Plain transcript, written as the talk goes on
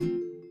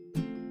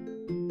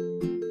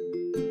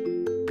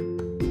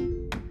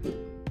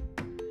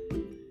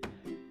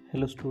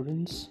Hello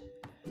students,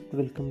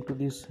 welcome to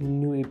this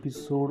new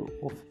episode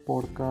of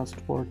podcast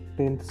for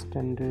 10th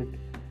standard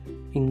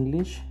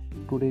English.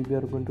 Today we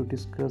are going to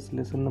discuss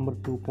lesson number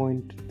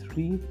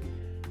 2.3,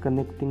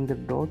 Connecting the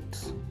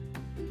Dots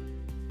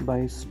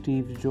by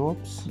Steve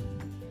Jobs.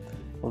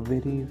 A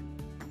very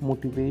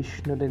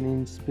motivational and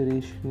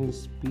inspirational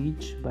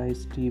speech by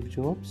Steve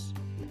Jobs.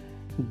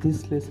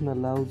 This lesson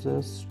allows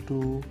us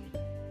to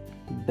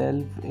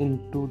delve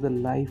into the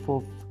life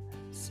of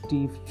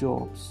Steve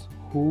Jobs,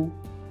 who,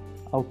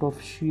 out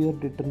of sheer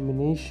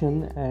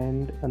determination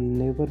and a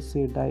never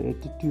say die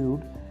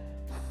attitude,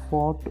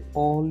 fought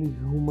all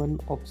human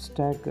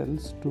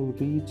obstacles to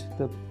reach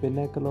the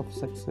pinnacle of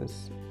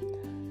success.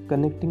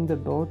 Connecting the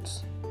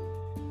Dots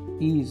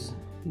is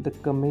the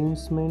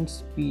commencement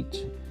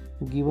speech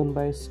given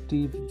by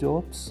Steve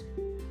Jobs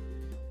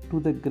to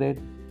the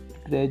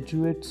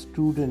graduate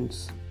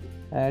students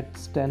at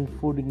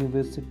Stanford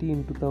University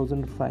in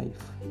 2005.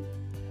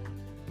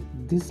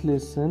 This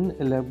lesson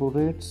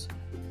elaborates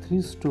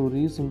 3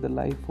 stories in the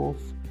life of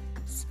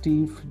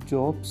Steve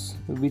Jobs,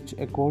 which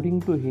according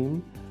to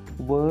him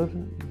were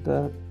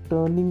the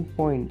turning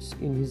points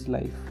in his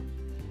life.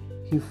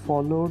 He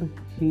followed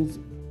his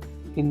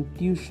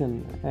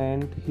intuition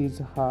and his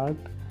heart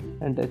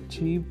and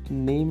achieved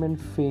name and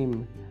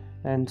fame,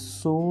 and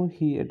so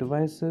he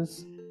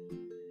advises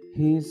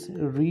his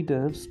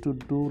readers to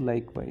do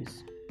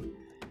likewise.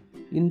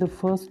 In the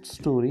first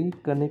story,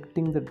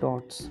 Connecting the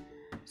Dots,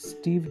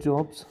 Steve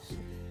Jobs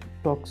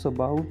talks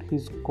about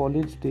his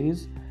college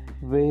days,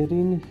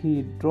 wherein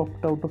he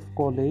dropped out of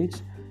college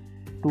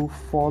to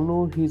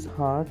follow his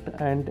heart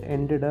and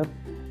ended up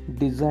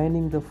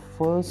designing the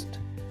first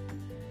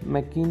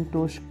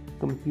Macintosh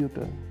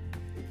computer.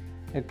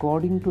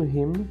 According to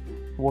him,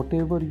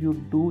 whatever you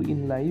do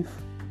in life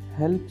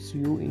helps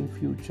you in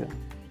future.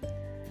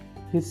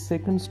 His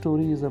second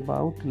story is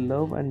about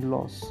love and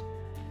loss.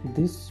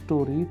 This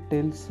story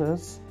tells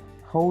us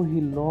how he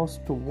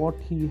lost what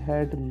he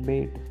had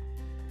made.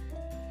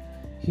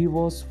 He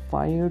was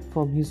fired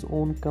from his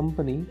own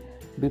company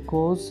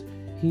because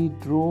he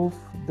drove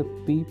the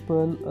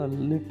people a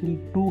little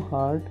too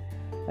hard,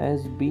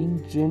 as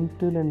being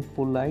gentle and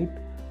polite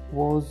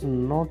was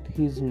not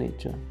his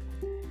nature.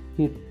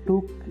 He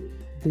took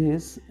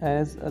this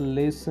as a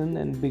lesson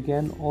and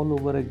began all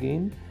over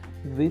again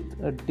with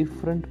a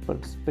different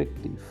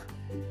perspective.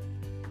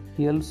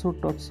 He also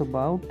talks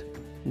about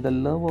the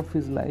love of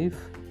his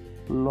life,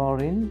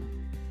 Lauren,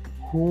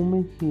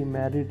 whom he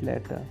married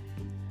later.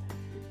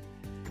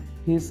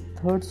 His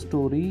third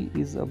story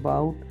is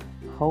about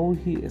how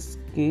he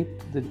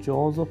escaped the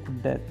jaws of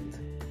death.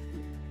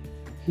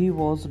 He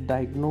was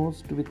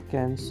diagnosed with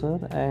cancer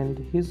and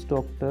his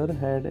doctor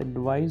had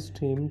advised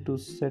him to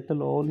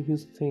settle all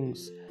his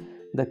things.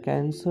 The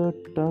cancer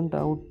turned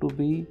out to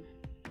be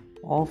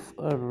of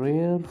a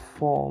rare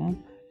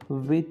form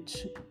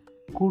which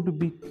could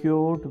be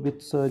cured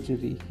with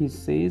surgery. He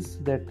says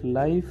that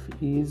life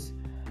is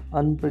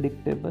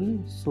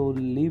unpredictable, so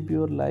live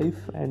your life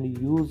and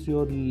use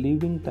your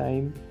living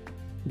time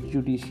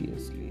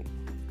judiciously.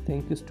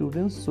 Thank you,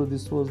 students. So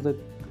this was the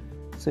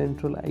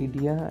central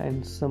idea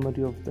and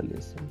summary of the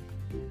lesson.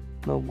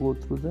 Now go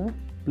through the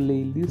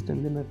playlist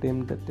and then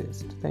attempt the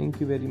test. Thank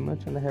you very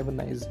much and have a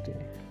nice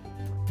day.